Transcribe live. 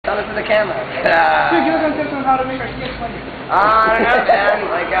Tell us to the camera. Dude, give us some tips on how to make our skits funny. I don't know, man.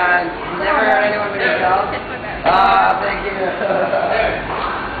 Like, never heard anyone but yourself. Thank you.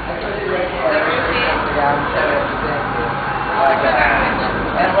 Yeah, I'm Kevin. Thank you.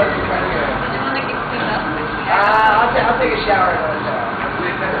 And what's your friend here? I'll take a shower.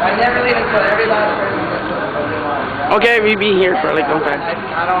 I never leave until every last person gets what. Okay, we be here for like one time.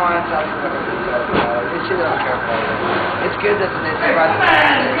 I don't want to talk about it. It's shit I don't care about it. It's good that they brought the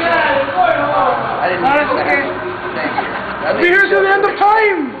I didn't hear it. Thank you. Be here till the end of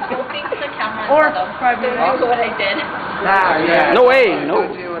time! Thanks to the camera. Or 5 minutes. Also what I did. Nah, yeah. No way, no.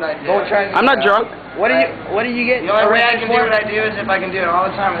 Go do what I did. Go try to I'm not drunk. What do you get? The only way I can do what I do is if I can do it all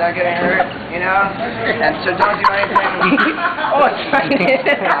the time without getting hurt, you know? And so don't do anything. Oh, it's funny.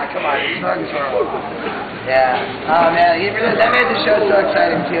 Come on, you're talking so yeah. Oh, man, that made the show so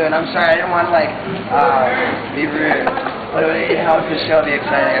exciting, too. And I'm sorry, I didn't want to, like, be rude. But it helps the show be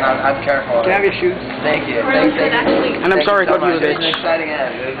exciting, and I'm careful. Can I have your shoes? Thank you. Thank you. And I'm sorry I called you a bitch. It was an exciting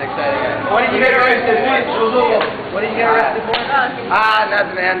end. It was an exciting end. What did you get arrested for? What did you get arrested for?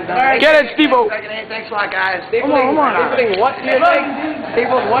 Nothing, man. Get it, Steve-O. Hey, thanks a lot, guys. Come on. Stapling what to your leg?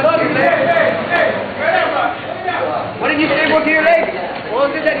 Staple what to your leg? What did you staple to your leg? What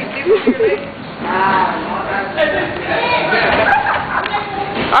was it that you stapled to your leg?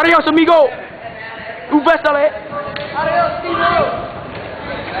 Adios, amigo. Un beso, Adios, Steve-O.